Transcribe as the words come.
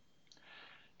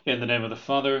In the name of the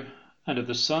Father, and of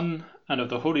the Son, and of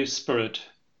the Holy Spirit.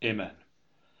 Amen.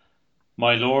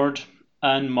 My Lord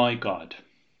and my God,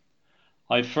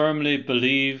 I firmly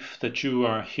believe that you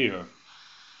are here,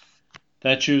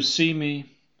 that you see me,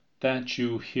 that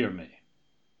you hear me.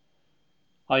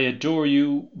 I adore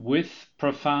you with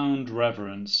profound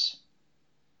reverence.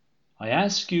 I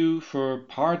ask you for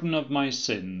pardon of my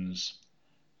sins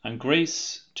and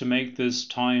grace to make this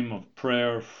time of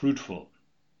prayer fruitful.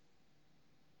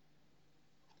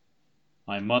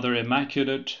 My Mother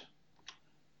Immaculate,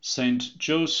 Saint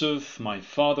Joseph, my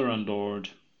Father and Lord,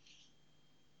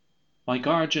 my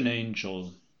guardian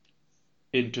angel,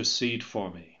 intercede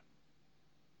for me.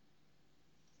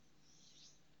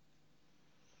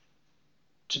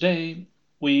 Today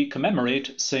we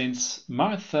commemorate Saints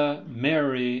Martha,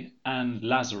 Mary, and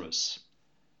Lazarus,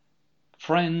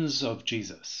 friends of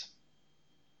Jesus.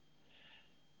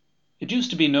 It used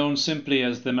to be known simply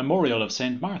as the Memorial of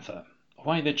St. Martha.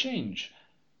 Why the change?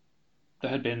 There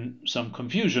had been some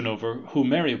confusion over who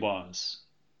Mary was.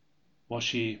 Was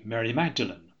she Mary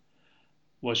Magdalene?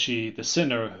 Was she the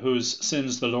sinner whose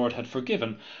sins the Lord had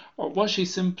forgiven? Or was she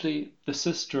simply the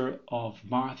sister of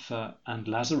Martha and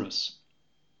Lazarus?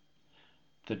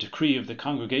 The decree of the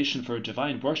Congregation for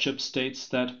Divine Worship states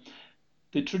that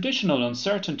the traditional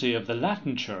uncertainty of the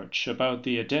Latin Church about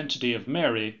the identity of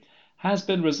Mary has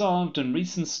been resolved in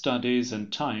recent studies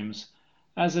and times,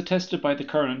 as attested by the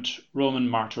current Roman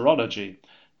martyrology,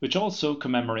 which also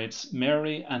commemorates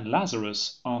Mary and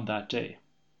Lazarus on that day.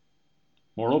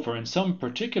 Moreover, in some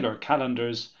particular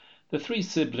calendars, the three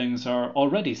siblings are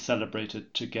already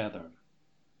celebrated together.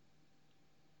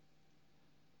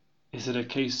 Is it a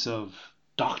case of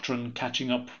doctrine catching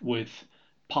up with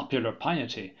popular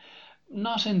piety?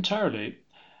 Not entirely.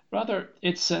 Rather,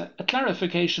 it's a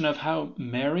clarification of how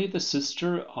Mary, the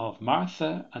sister of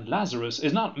Martha and Lazarus,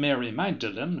 is not Mary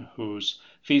Magdalene, whose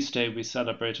feast day we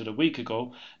celebrated a week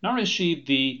ago, nor is she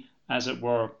the, as it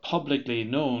were, publicly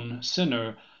known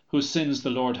sinner whose sins the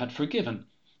Lord had forgiven.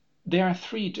 They are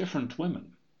three different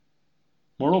women.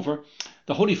 Moreover,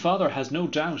 the Holy Father has no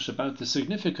doubt about the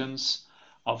significance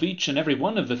of each and every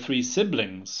one of the three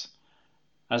siblings.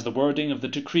 As the wording of the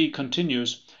decree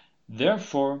continues,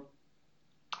 therefore,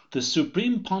 the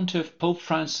Supreme Pontiff Pope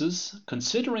Francis,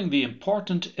 considering the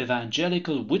important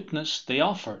evangelical witness they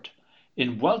offered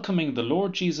in welcoming the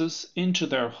Lord Jesus into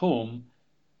their home,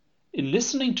 in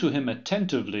listening to him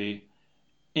attentively,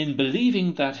 in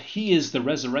believing that he is the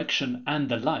resurrection and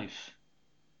the life,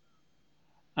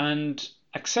 and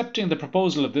accepting the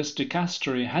proposal of this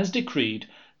dicastery, has decreed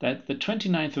that the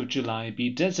 29th of July be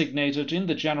designated in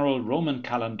the general Roman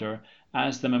calendar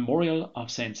as the Memorial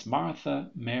of Sts Martha,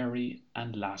 Mary,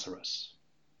 and Lazarus.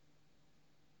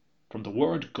 From the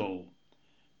word go,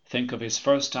 think of his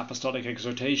first apostolic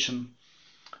exhortation,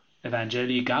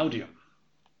 Evangelii Gaudium.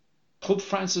 Pope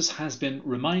Francis has been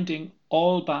reminding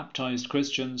all baptized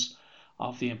Christians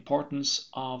of the importance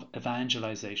of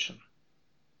evangelization.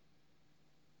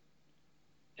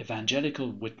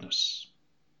 Evangelical witness.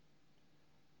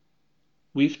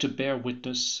 We've to bear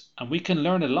witness, and we can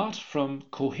learn a lot from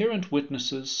coherent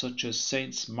witnesses such as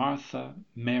Saints Martha,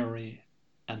 Mary,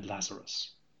 and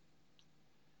Lazarus.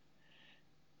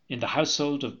 In the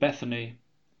household of Bethany,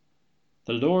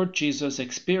 the Lord Jesus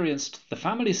experienced the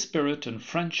family spirit and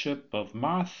friendship of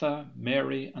Martha,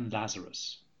 Mary, and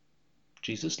Lazarus.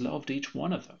 Jesus loved each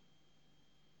one of them.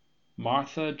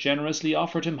 Martha generously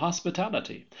offered him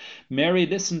hospitality. Mary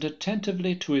listened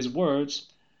attentively to his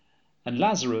words, and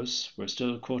Lazarus, we're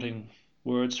still quoting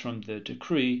words from the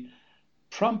decree,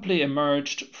 promptly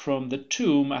emerged from the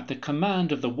tomb at the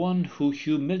command of the one who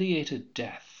humiliated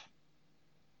death.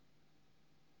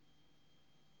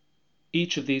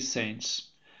 Each of these saints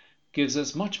gives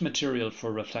us much material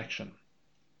for reflection.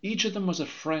 Each of them was a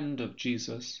friend of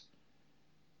Jesus.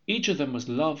 Each of them was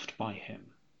loved by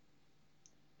him.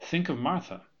 Think of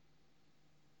Martha.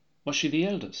 Was she the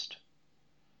eldest?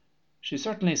 She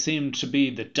certainly seemed to be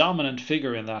the dominant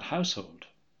figure in that household.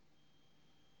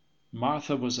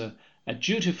 Martha was a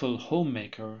dutiful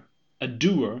homemaker, a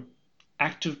doer,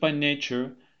 active by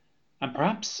nature, and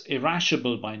perhaps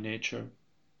irascible by nature,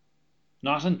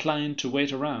 not inclined to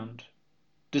wait around,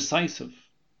 decisive,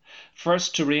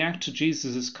 first to react to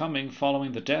Jesus' coming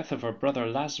following the death of her brother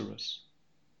Lazarus.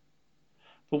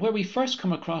 But where we first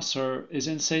come across her is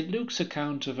in St. Luke's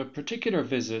account of a particular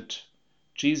visit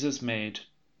Jesus made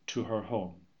to her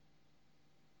home.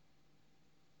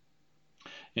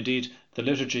 Indeed, the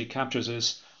liturgy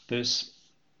captures this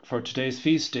for today's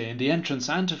feast day. In the entrance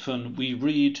antiphon, we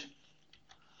read,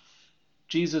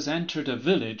 Jesus entered a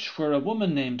village where a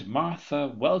woman named Martha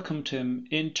welcomed him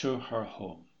into her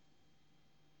home.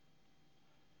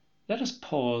 let us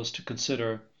pause to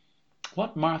consider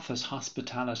what Martha's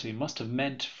hospitality must have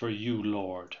meant for you,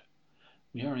 Lord.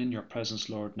 We are in your presence,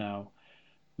 Lord, now.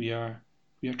 We are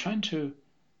trying to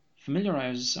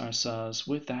familiarize ourselves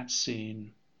with that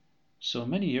scene so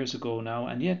many years ago now,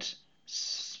 and yet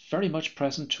very much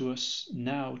present to us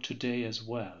now, today as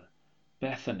well.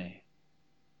 Bethany.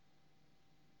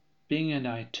 Being an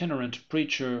itinerant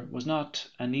preacher was not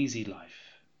an easy life.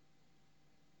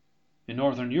 In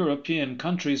Northern European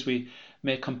countries, we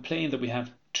may complain that we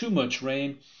have too much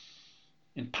rain.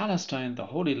 In Palestine, the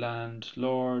Holy Land,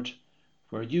 Lord,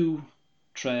 where you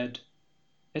tread,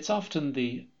 it's often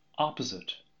the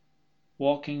opposite.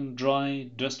 Walking dry,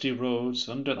 dusty roads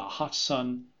under the hot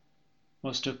sun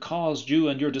must have caused you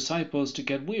and your disciples to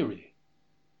get weary.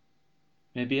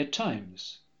 Maybe at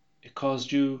times it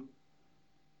caused you,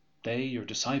 your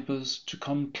disciples, to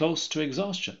come close to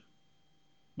exhaustion.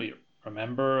 We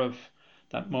remember of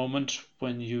that moment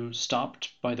when you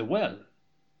stopped by the well,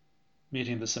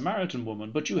 meeting the Samaritan woman,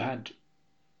 but you had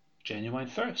genuine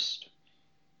thirst.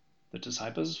 The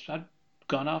disciples had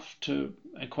gone off to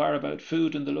inquire about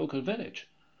food in the local village.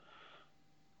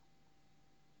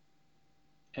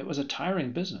 It was a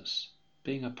tiring business,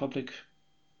 being a public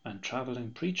and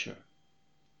traveling preacher.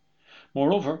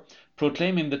 Moreover,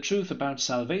 proclaiming the truth about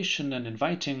salvation and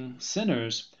inviting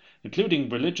sinners, including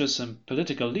religious and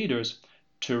political leaders,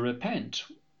 to repent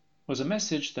was a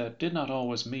message that did not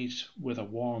always meet with a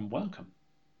warm welcome.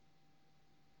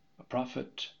 A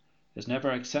prophet is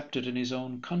never accepted in his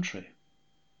own country.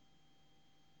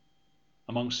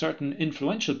 Among certain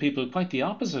influential people, quite the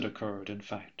opposite occurred, in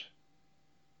fact.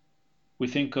 We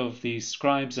think of the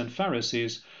scribes and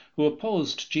Pharisees who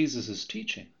opposed Jesus'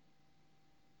 teaching.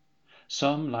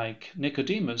 Some, like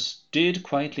Nicodemus, did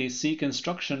quietly seek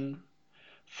instruction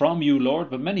from you, Lord,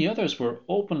 but many others were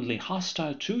openly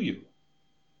hostile to you.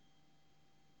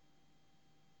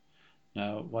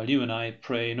 Now, while you and I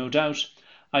pray, no doubt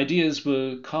ideas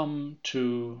will come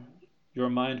to your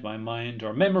mind, my mind,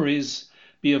 or memories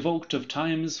be evoked of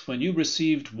times when you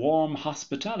received warm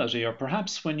hospitality, or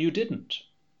perhaps when you didn't.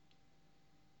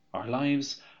 Our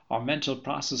lives, our mental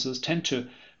processes tend to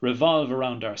revolve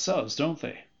around ourselves, don't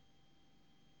they?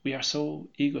 We are so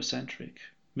egocentric.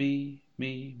 Me,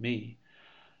 me, me.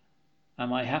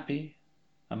 Am I happy?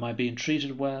 Am I being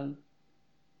treated well?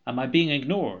 Am I being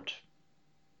ignored?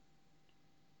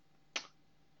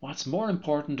 What's more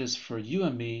important is for you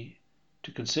and me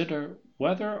to consider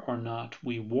whether or not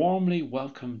we warmly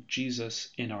welcome Jesus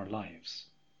in our lives.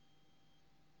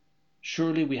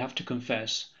 Surely we have to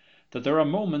confess that there are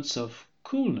moments of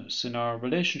coolness in our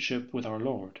relationship with our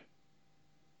Lord.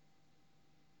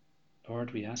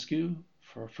 Lord, we ask you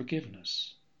for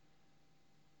forgiveness.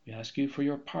 We ask you for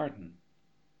your pardon.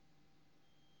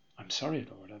 I'm sorry,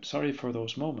 Lord. I'm sorry for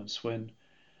those moments when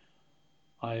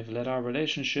I've let our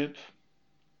relationship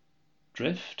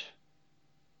drift.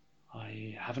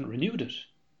 I haven't renewed it.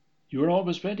 You are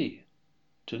always ready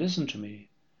to listen to me,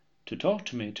 to talk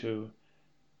to me, to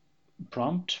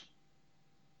prompt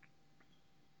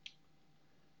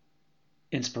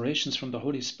inspirations from the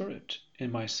Holy Spirit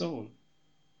in my soul,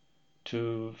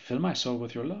 to fill my soul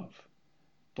with your love.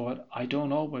 But I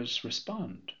don't always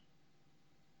respond.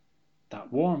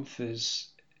 That warmth is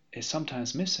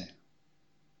sometimes missing.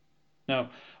 Now,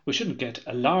 we shouldn't get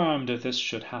alarmed if this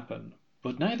should happen,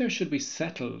 but neither should we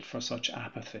settle for such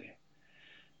apathy.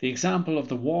 The example of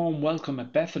the warm welcome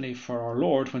at Bethany for our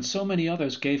Lord when so many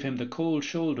others gave him the cold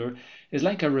shoulder is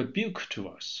like a rebuke to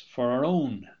us for our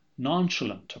own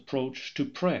nonchalant approach to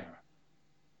prayer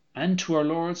and to our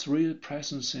Lord's real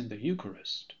presence in the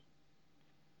Eucharist.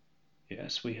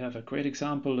 Yes, we have a great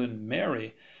example in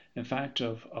Mary, in fact,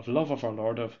 of love of our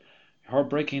Lord, of her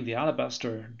breaking the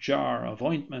alabaster jar of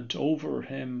ointment over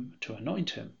him to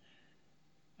anoint him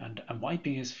and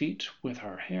wiping his feet with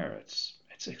her hair.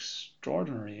 It's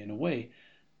extraordinary in a way,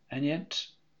 and yet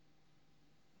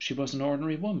she was an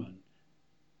ordinary woman,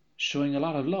 showing a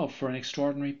lot of love for an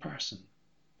extraordinary person.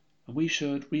 And we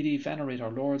should really venerate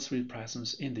our Lord's real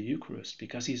presence in the Eucharist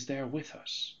because he's there with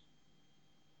us.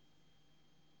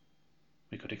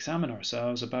 We could examine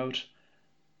ourselves about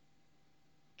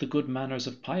the good manners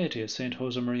of piety, as St.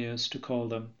 Josemaria is to call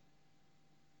them,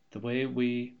 the way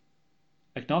we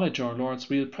acknowledge our Lord's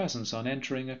real presence on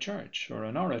entering a church or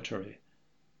an oratory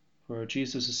where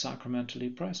Jesus is sacramentally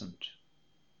present.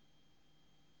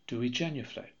 Do we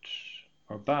genuflect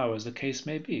or bow, as the case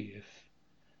may be,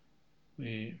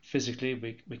 if physically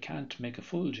we can't make a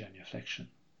full genuflection?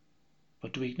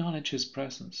 But do we acknowledge his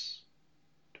presence?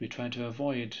 Do we try to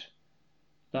avoid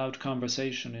loud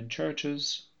conversation in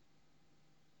churches?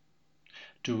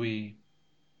 Do we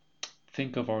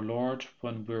think of our Lord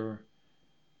when we're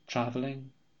traveling,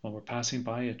 when we're passing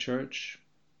by a church,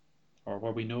 or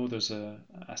where we know there's a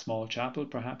small chapel,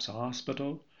 perhaps a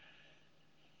hospital,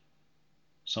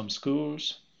 some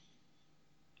schools,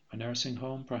 a nursing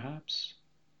home perhaps?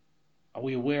 Are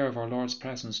we aware of our Lord's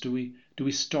presence? Do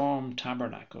we storm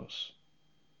tabernacles?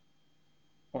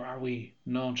 Or are we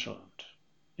nonchalant,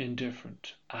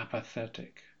 indifferent,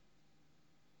 apathetic?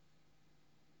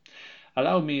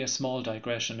 Allow me a small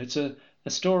digression. It's a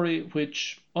story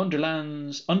which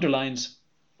underlines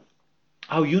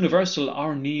how universal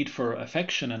our need for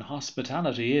affection and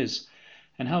hospitality is,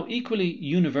 and how equally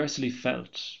universally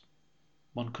felt,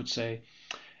 one could say,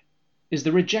 is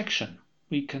the rejection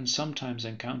we can sometimes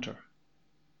encounter.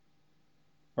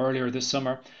 Earlier this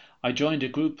summer, I joined a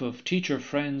group of teacher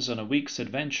friends on a week's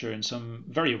adventure in some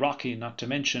very rocky, not to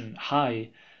mention high,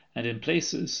 and in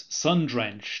places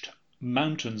sun-drenched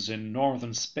mountains in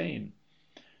northern Spain.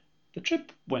 The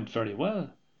trip went very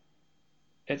well.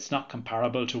 It's not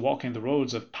comparable to walking the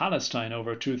roads of Palestine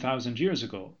over 2,000 years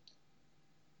ago.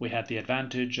 We had the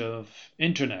advantage of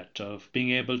internet, of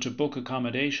being able to book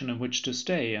accommodation in which to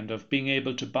stay, and of being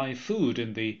able to buy food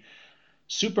in the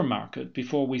supermarket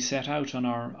before we set out on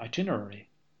our itinerary.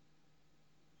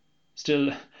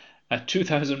 Still, at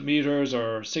 2,000 meters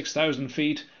or 6,000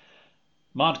 feet,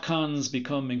 mod cons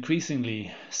become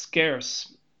increasingly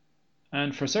scarce,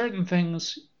 and for certain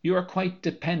things you are quite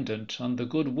dependent on the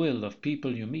goodwill of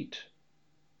people you meet.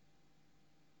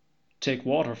 Take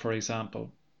water, for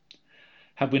example.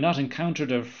 Had we not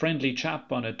encountered a friendly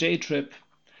chap on a day trip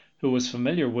who was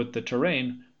familiar with the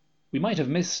terrain, we might have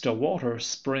missed a water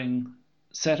spring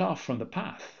set off from the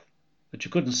path that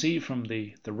you couldn't see from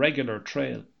the regular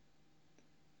trail.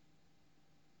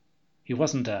 He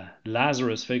wasn't a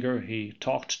Lazarus figure, he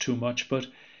talked too much, but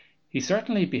he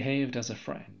certainly behaved as a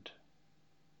friend.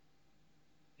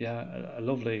 Yeah, a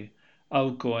lovely,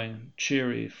 outgoing,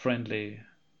 cheery, friendly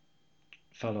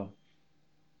fellow.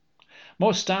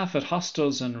 Most staff at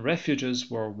hostels and refuges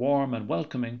were warm and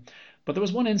welcoming, but there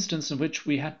was one instance in which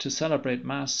we had to celebrate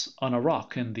Mass on a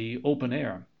rock in the open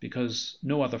air because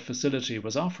no other facility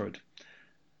was offered.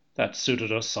 That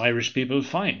suited us Irish people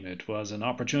fine. It was an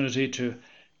opportunity to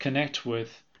connect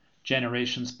with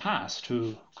generations past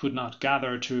who could not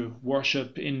gather to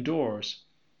worship indoors.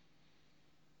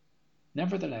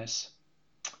 Nevertheless,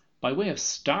 by way of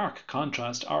stark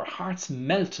contrast, our hearts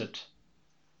melted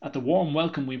at the warm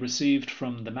welcome we received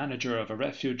from the manager of a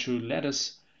refuge who led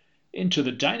us into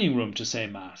the dining room to say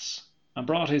Mass and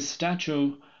brought his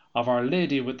statue of Our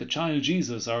Lady with the Child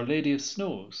Jesus, Our Lady of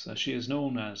Snows, as she is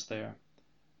known as there,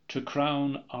 to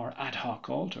crown our ad hoc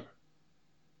altar.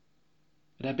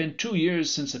 It had been 2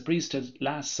 years since a priest had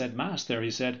last said Mass there,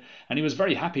 he said, and he was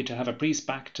very happy to have a priest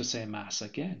back to say Mass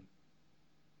again.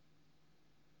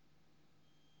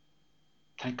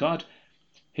 Thank God,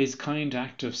 his kind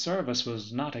act of service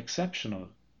was not exceptional.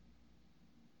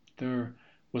 There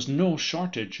was no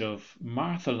shortage of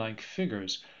Martha-like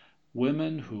figures,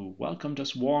 women who welcomed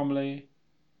us warmly,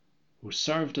 who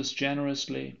served us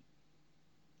generously,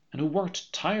 and who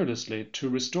worked tirelessly to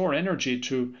restore energy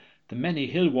to the many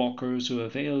hill walkers who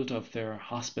availed of their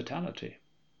hospitality.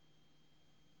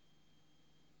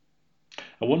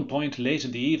 At one point late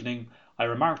in the evening, I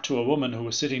remarked to a woman who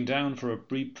was sitting down for a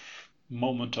brief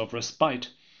moment of respite,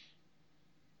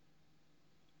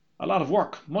 "A lot of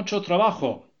work, mucho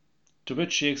trabajo," to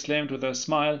which she exclaimed with a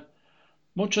smile,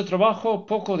 "Mucho trabajo,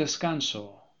 poco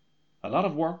descanso." A lot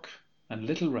of work and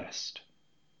little rest.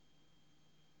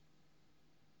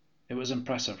 It was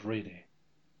impressive, really.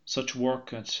 Such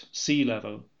work at sea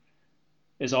level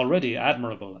is already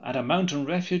admirable. At a mountain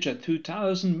refuge at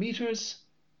 2,000 meters,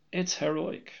 it's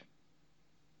heroic.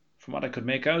 From what I could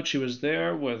make out, she was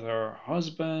there with her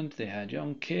husband. They had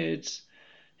young kids.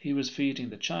 He was feeding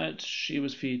the child. She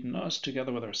was feeding us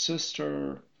together with her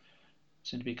sister. It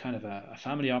seemed to be kind of a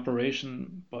family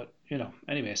operation, but,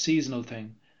 anyway, a seasonal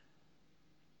thing.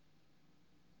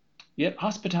 Yet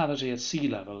hospitality at sea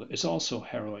level is also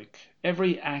heroic.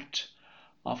 Every act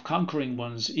of conquering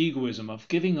one's egoism, of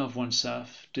giving of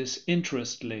oneself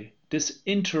disinterestedly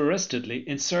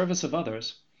in service of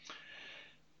others,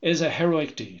 is a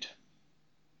heroic deed.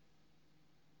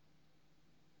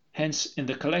 Hence, in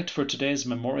the collect for today's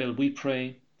memorial, we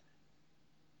pray,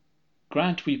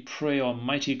 grant, we pray,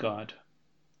 Almighty God,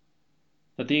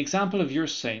 that the example of your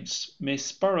saints may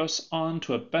spur us on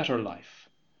to a better life,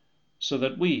 so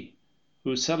that we,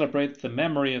 who celebrate the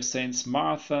memory of Saints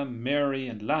Martha, Mary,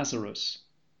 and Lazarus,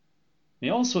 may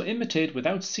also imitate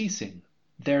without ceasing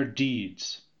their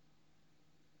deeds.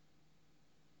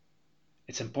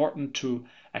 It's important to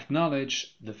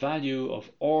acknowledge the value of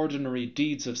ordinary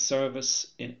deeds of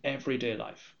service in everyday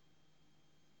life.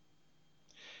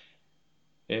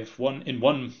 In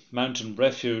one mountain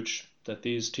refuge that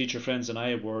these teacher friends and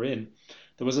I were in,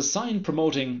 there was a sign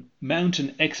promoting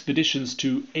mountain expeditions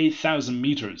to 8,000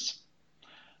 meters.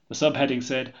 The subheading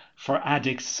said, "For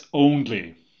addicts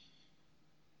only."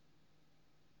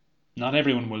 Not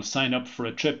everyone will sign up for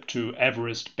a trip to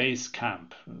Everest Base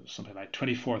Camp, something like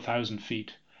 24,000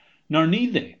 feet, nor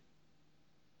need they.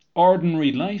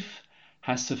 Ordinary life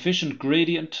has sufficient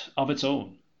gradient of its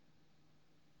own.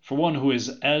 For one who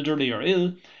is elderly or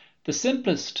ill, the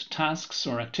simplest tasks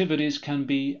or activities can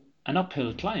be an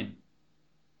uphill climb.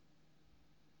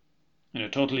 In a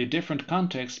totally different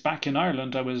context, back in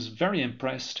Ireland, I was very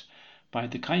impressed by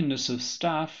the kindness of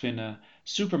staff in a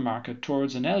supermarket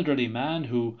towards an elderly man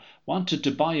who wanted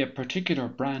to buy a particular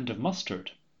brand of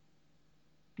mustard.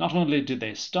 Not only did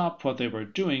they stop what they were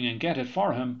doing and get it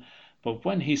for him, but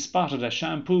when he spotted a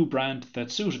shampoo brand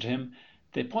that suited him,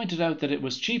 they pointed out that it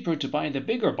was cheaper to buy the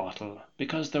bigger bottle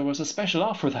because there was a special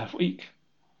offer that week.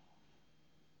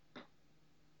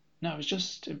 Now, it was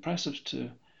just impressive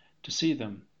to see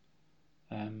them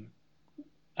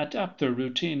adapt their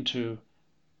routine to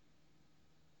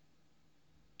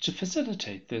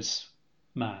facilitate this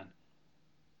man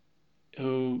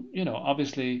who,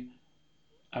 obviously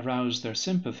aroused their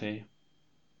sympathy,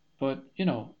 but,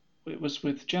 it was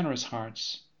with generous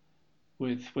hearts,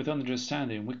 with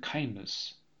understanding, with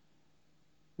kindness,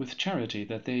 with charity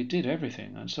that they did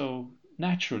everything, and so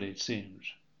naturally it seemed,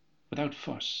 without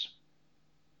fuss,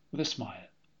 with a smile.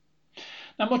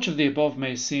 Now, much of the above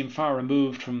may seem far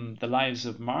removed from the lives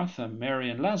of Martha, Mary,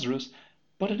 and Lazarus,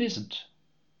 but it isn't.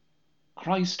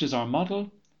 Christ is our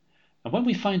model, and when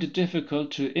we find it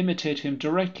difficult to imitate him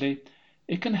directly,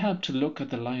 it can help to look at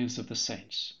the lives of the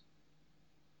saints.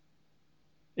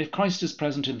 If Christ is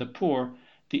present in the poor,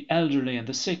 the elderly, and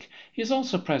the sick, he is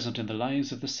also present in the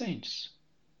lives of the saints,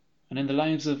 and in the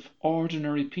lives of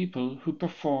ordinary people who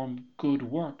perform good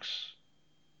works.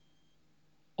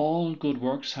 All good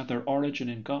works have their origin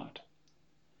in God.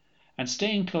 And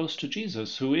staying close to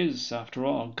Jesus, who is, after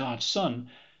all, God's Son,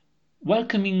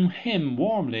 welcoming him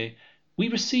warmly, we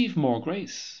receive more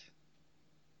grace.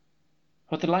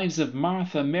 What the lives of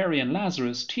Martha, Mary, and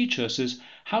Lazarus teach us is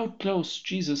how close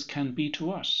Jesus can be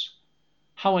to us.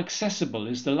 How accessible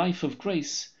is the life of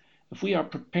grace if we are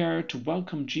prepared to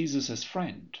welcome Jesus as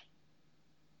friend.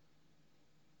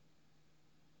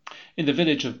 In the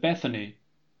village of Bethany,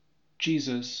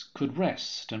 Jesus could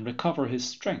rest and recover his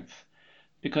strength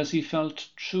because he felt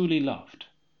truly loved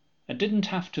and didn't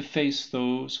have to face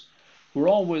those who were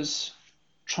always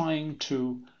trying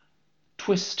to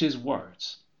twist his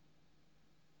words.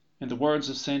 In the words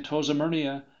of St.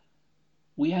 Josemaria,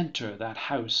 we enter that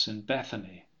house in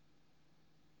Bethany,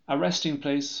 a resting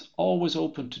place always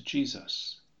open to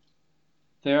Jesus.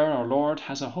 There our Lord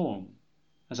has a home,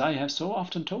 as I have so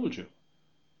often told you,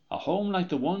 a home like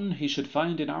the one he should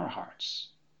find in our hearts,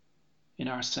 in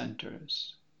our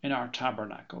centers, in our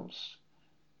tabernacles,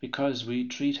 because we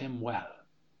treat him well.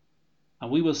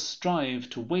 And we will strive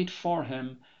to wait for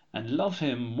him and love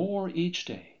him more each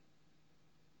day.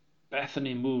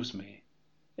 Bethany moves me.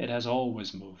 It has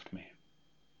always moved me.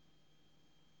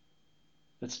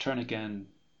 Let's turn again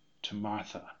to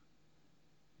Martha,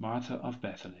 Martha of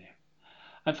Bethany.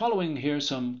 I'm following here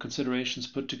some considerations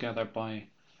put together by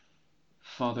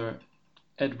Father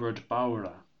Edward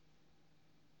Bowra.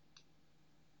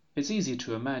 It's easy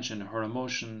to imagine her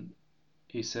emotion,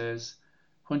 he says,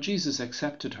 when Jesus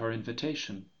accepted her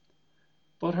invitation,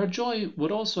 but her joy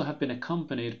would also have been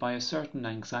accompanied by a certain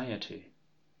anxiety.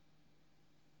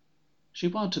 She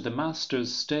wanted the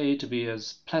Master's stay to be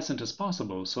as pleasant as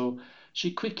possible, so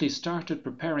she quickly started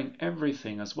preparing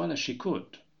everything as well as she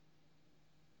could.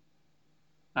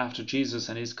 After Jesus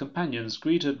and his companions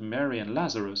greeted Mary and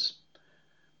Lazarus,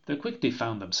 they quickly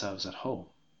found themselves at home.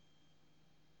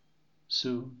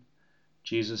 Soon,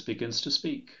 Jesus begins to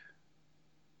speak.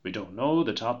 We don't know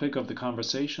the topic of the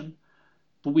conversation,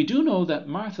 but we do know that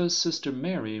Martha's sister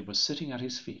Mary was sitting at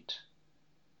his feet,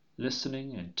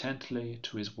 listening intently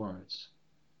to his words.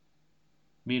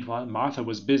 Meanwhile, Martha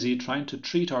was busy trying to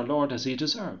treat our Lord as he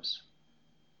deserves.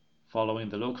 Following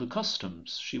the local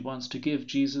customs, she wants to give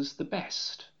Jesus the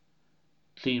best: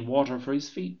 clean water for his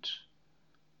feet,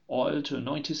 oil to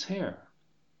anoint his hair.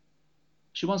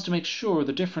 She wants to make sure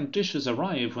the different dishes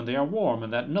arrive when they are warm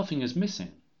and that nothing is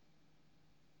missing.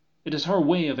 It is her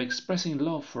way of expressing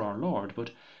love for our Lord,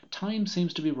 but time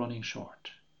seems to be running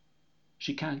short.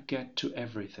 She can't get to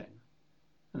everything,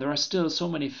 and there are still so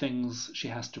many things she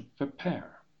has to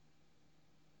prepare.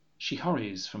 She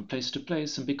hurries from place to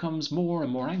place and becomes more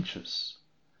and more anxious.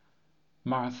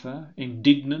 Martha,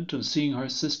 indignant on seeing her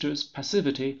sister's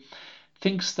passivity,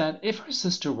 thinks that if her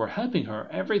sister were helping her,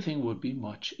 everything would be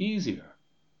much easier.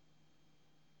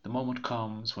 The moment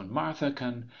comes when Martha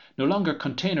can no longer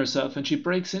contain herself, and she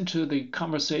breaks into the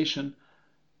conversation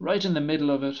right in the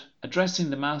middle of it, addressing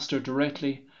the Master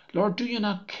directly. "Lord, do you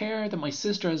not care that my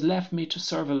sister has left me to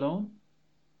serve alone?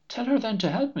 Tell her then to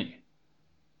help me."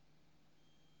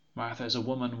 Martha is a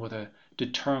woman with a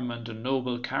determined and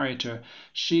noble character.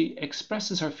 She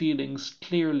expresses her feelings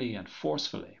clearly and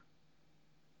forcefully.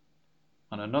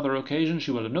 On another occasion, she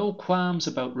will have no qualms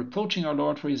about reproaching our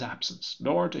Lord for his absence.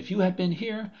 "Lord, if you had been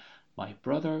here, my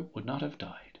brother would not have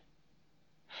died."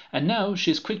 And now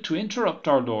she is quick to interrupt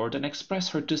our Lord and express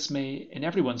her dismay in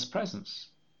everyone's presence.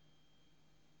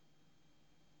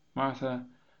 Martha,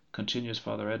 continues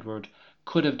Father Edward,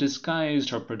 could have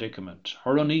disguised her predicament,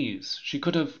 her unease. She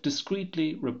could have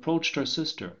discreetly reproached her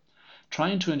sister,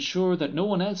 trying to ensure that no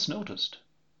one else noticed.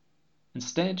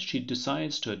 Instead, she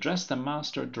decides to address the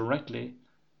Master directly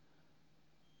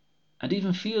and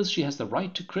even feels she has the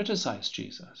right to criticize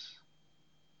Jesus.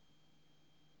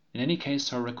 In any case,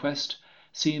 her request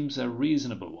seems a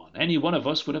reasonable one. Any one of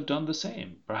us would have done the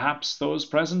same. Perhaps those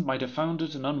present might have found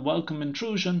it an unwelcome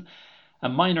intrusion, a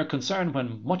minor concern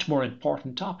when much more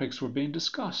important topics were being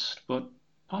discussed, but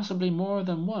possibly more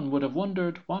than one would have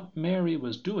wondered what Mary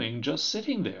was doing just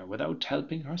sitting there without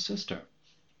helping her sister.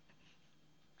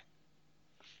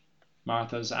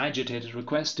 Martha's agitated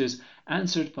request is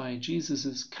answered by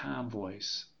Jesus' calm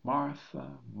voice.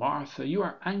 "Martha, Martha, you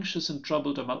are anxious and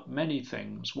troubled about many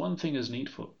things. One thing is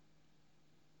needful.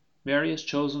 Mary has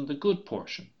chosen the good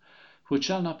portion, which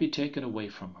shall not be taken away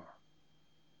from her."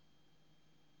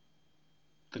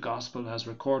 The Gospel has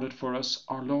recorded for us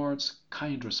our Lord's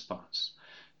kind response.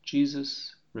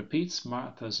 Jesus repeats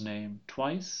Martha's name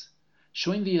twice,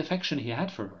 showing the affection he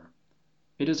had for her.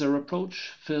 It is a reproach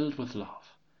filled with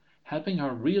love, helping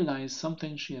her realize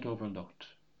something she had overlooked.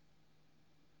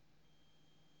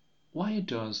 Why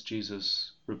does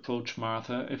Jesus reproach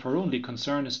Martha if her only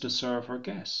concern is to serve her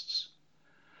guests?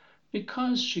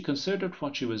 Because she considered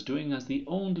what she was doing as the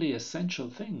only essential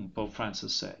thing, Pope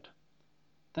Francis said.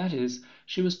 That is,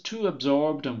 she was too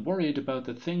absorbed and worried about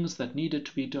the things that needed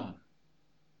to be done.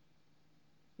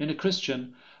 In a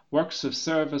Christian, works of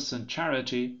service and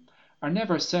charity are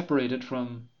never separated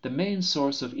from the main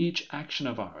source of each action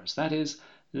of ours, that is,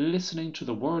 listening to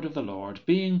the word of the Lord,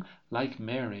 being, like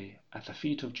Mary, at the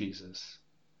feet of Jesus,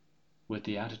 with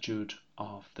the attitude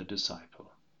of the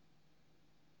disciple.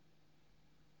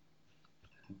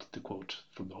 And the quote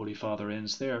from the Holy Father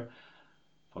ends there.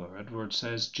 Father Edward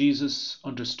says, Jesus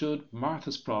understood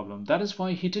Martha's problem. That is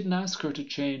why he didn't ask her to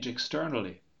change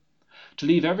externally, to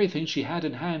leave everything she had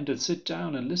in hand and sit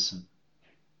down and listen.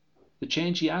 The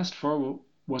change he asked for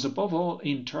was above all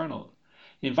internal,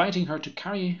 inviting her to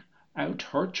carry out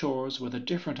her chores with a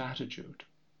different attitude.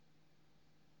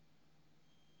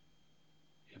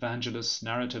 The evangelist's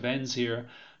narrative ends here,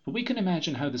 but we can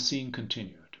imagine how the scene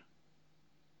continued.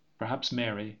 Perhaps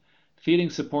Mary,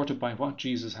 feeling supported by what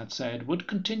Jesus had said, would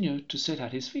continue to sit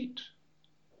at his feet.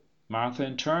 Martha,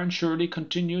 in turn, surely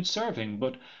continued serving,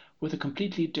 but with a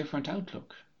completely different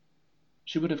outlook.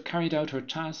 She would have carried out her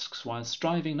tasks while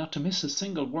striving not to miss a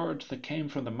single word that came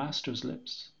from the Master's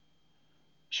lips.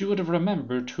 She would have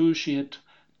remembered who she had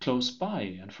close by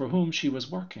and for whom she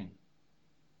was working.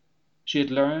 She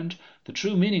had learned the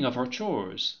true meaning of her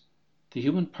chores. The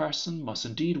human person must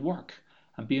indeed work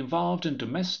and be involved in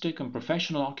domestic and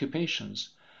professional occupations,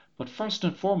 but first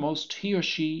and foremost he or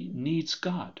she needs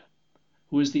God,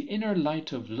 who is the inner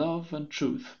light of love and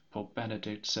truth, Pope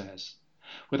Benedict says.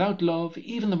 Without love,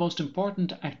 even the most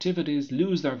important activities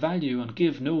lose their value and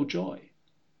give no joy.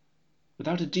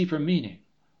 Without a deeper meaning,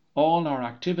 all our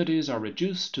activities are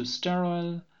reduced to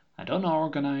sterile and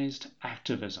unorganized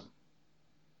activism.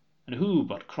 And who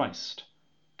but Christ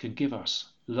can give us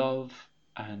love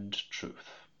and truth?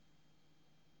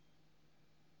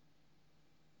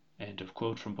 End of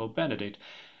quote from Pope Benedict.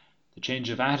 The change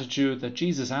of attitude that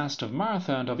Jesus asked of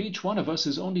Martha and of each one of us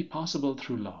is only possible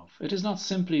through love. It is not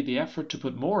simply the effort to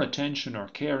put more attention or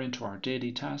care into our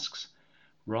daily tasks.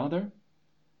 Rather,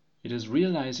 it is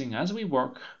realizing as we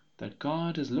work that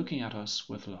God is looking at us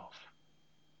with love.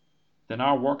 Then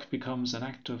our work becomes an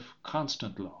act of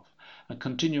constant love, a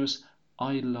continuous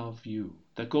 "I love you"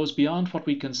 that goes beyond what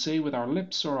we can say with our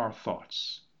lips or our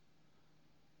thoughts.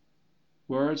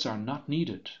 Words are not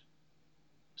needed,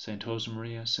 St.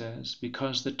 Josemaria says,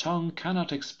 because the tongue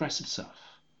cannot express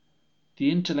itself.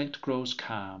 The intellect grows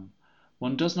calm.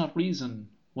 One does not reason,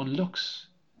 one looks.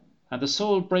 And the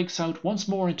soul breaks out once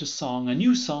more into song, a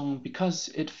new song, because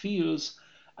it feels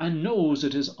and knows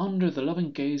it is under the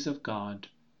loving gaze of God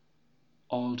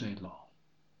all day long.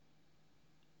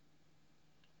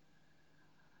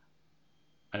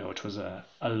 I know it was a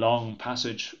long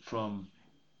passage from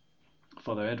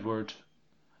Father Edward,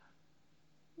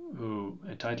 who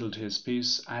entitled his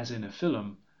piece As in a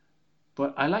Film,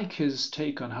 but I like his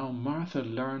take on how Martha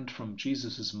learned from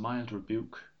Jesus' mild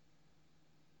rebuke.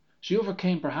 She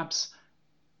overcame perhaps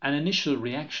an initial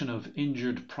reaction of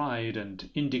injured pride and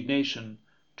indignation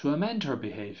to amend her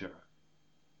behavior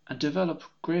and develop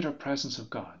greater presence of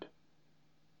God,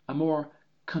 a more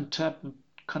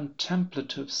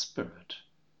contemplative spirit,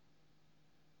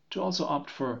 to also opt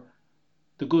for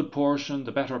the good portion,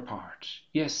 the better part.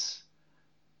 Yes,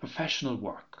 professional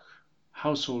work,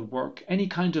 household work, any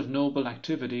kind of noble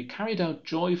activity carried out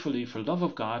joyfully for love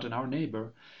of God and our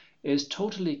neighbour is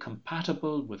totally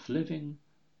compatible with living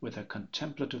with a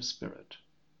contemplative spirit.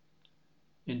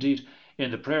 Indeed, in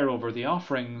the prayer over the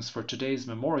offerings for today's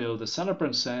memorial, the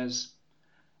celebrant says,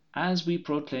 "As we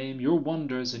proclaim your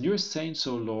wonders and your saints,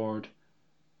 O Lord,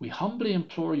 we humbly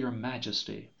implore your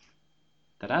majesty,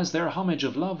 that as their homage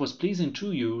of love was pleasing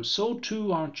to you, so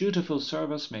too our dutiful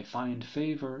service may find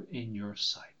favour in your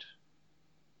sight."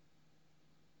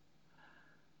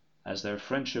 As their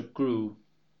friendship grew,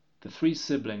 the three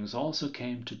siblings also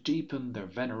came to deepen their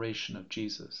veneration of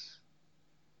Jesus.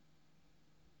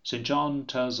 St. John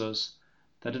tells us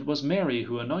that it was Mary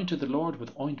who anointed the Lord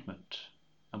with ointment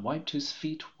and wiped his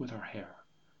feet with her hair,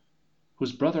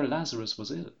 whose brother Lazarus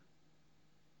was ill.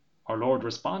 Our Lord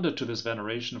responded to this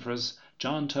veneration, for as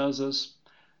John tells us,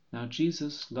 now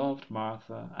Jesus loved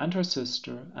Martha and her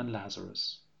sister and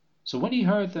Lazarus. So when he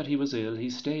heard that he was ill,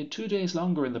 he stayed 2 days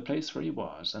longer in the place where he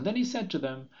was. And then he said to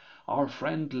them, "Our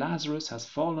friend Lazarus has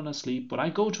fallen asleep, but I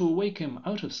go to awake him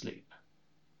out of sleep."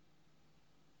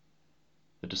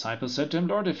 The disciples said to him,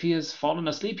 "Lord, if he has fallen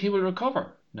asleep, he will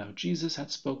recover." Now Jesus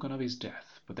had spoken of his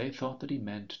death, but they thought that he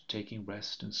meant taking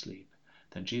rest and sleep.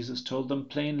 Then Jesus told them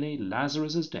plainly,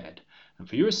 "Lazarus is dead, and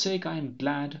for your sake I am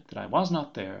glad that I was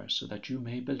not there, so that you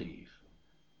may believe.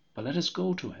 But let us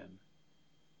go to him."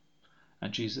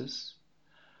 And Jesus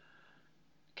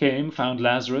came, found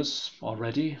Lazarus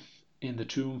already in the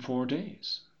tomb 4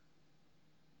 days.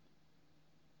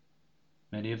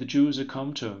 Many of the Jews had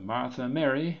come to Martha and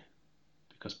Mary,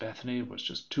 because Bethany was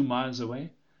just 2 miles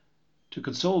away, to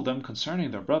console them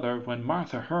concerning their brother. When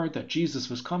Martha heard that Jesus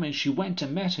was coming, she went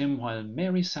and met him while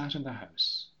Mary sat in the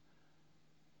house.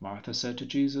 Martha said to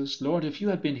Jesus, "Lord, if you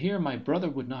had been here, my brother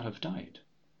would not have died.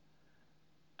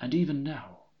 And even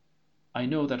now, I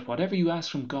know that whatever you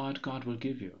ask from God, God will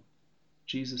give you."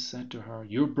 Jesus said to her,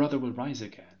 "Your brother will rise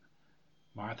again."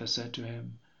 Martha said to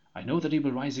him, "I know that he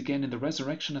will rise again in the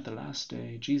resurrection at the last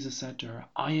day." Jesus said to her,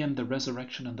 "I am the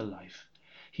resurrection and the life.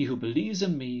 He who believes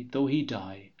in me, though he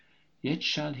die, yet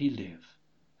shall he live.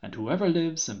 And whoever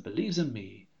lives and believes in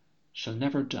me shall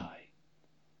never die.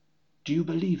 Do you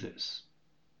believe this?"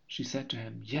 She said to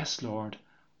him, "Yes, Lord,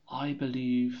 I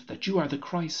believe that you are the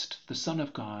Christ, the Son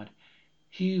of God,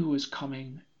 he who is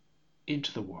coming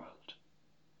into the world."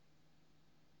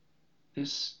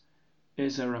 This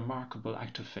is a remarkable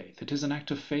act of faith. It is an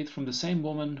act of faith from the same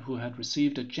woman who had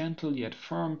received a gentle yet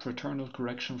firm paternal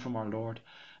correction from our Lord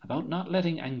about not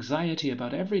letting anxiety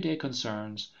about everyday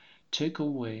concerns take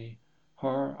away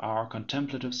our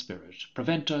contemplative spirit,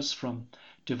 prevent us from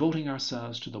devoting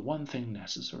ourselves to the one thing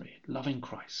necessary, loving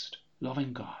Christ,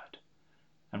 loving God,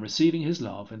 and receiving his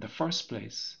love in the first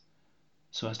place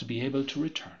so as to be able to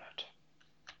return it.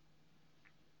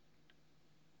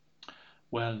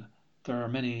 Well, there are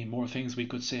many more things we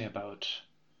could say about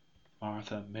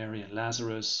Martha, Mary, and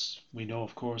Lazarus. We know,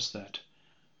 of course, that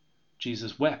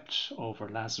Jesus wept over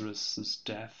Lazarus'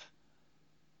 death,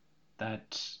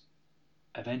 that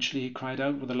eventually he cried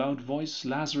out with a loud voice,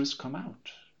 "Lazarus, come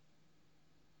out."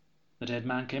 The dead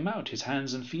man came out, his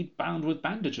hands and feet bound with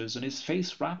bandages, and his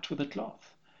face wrapped with a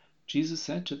cloth. Jesus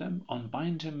said to them,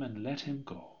 "Unbind him and let him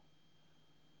go."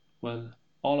 Well,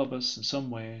 all of us in some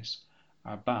ways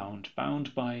are bound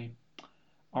by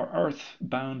our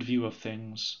earth-bound view of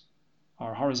things,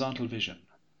 our horizontal vision.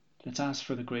 Let's ask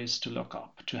for the grace to look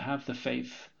up, to have the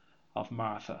faith of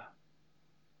Martha,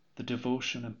 the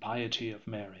devotion and piety of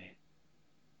Mary,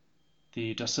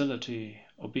 the docility,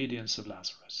 obedience of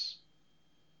Lazarus.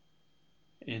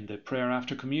 In the prayer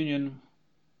after communion,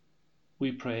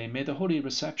 we pray, "May the holy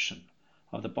reception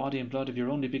of the body and blood of your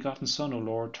only begotten Son, O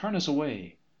Lord, turn us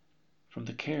away from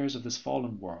the cares of this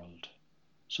fallen world,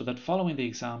 so that following the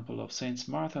example of Saints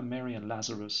Martha, Mary, and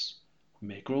Lazarus, we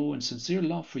may grow in sincere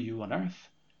love for you on earth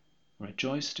and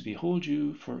rejoice to behold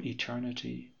you for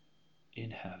eternity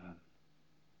in heaven."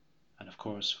 And of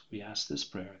course, we ask this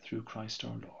prayer through Christ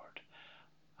our Lord.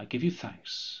 I give you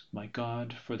thanks, my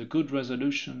God, for the good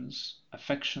resolutions,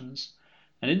 affections,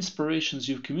 and inspirations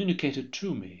you've communicated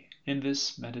to me in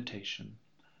this meditation.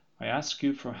 I ask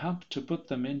you for help to put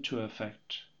them into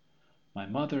effect. My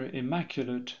Mother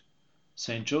Immaculate,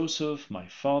 Saint Joseph, my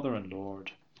Father and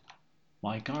Lord,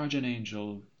 my guardian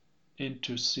angel,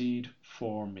 intercede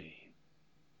for me.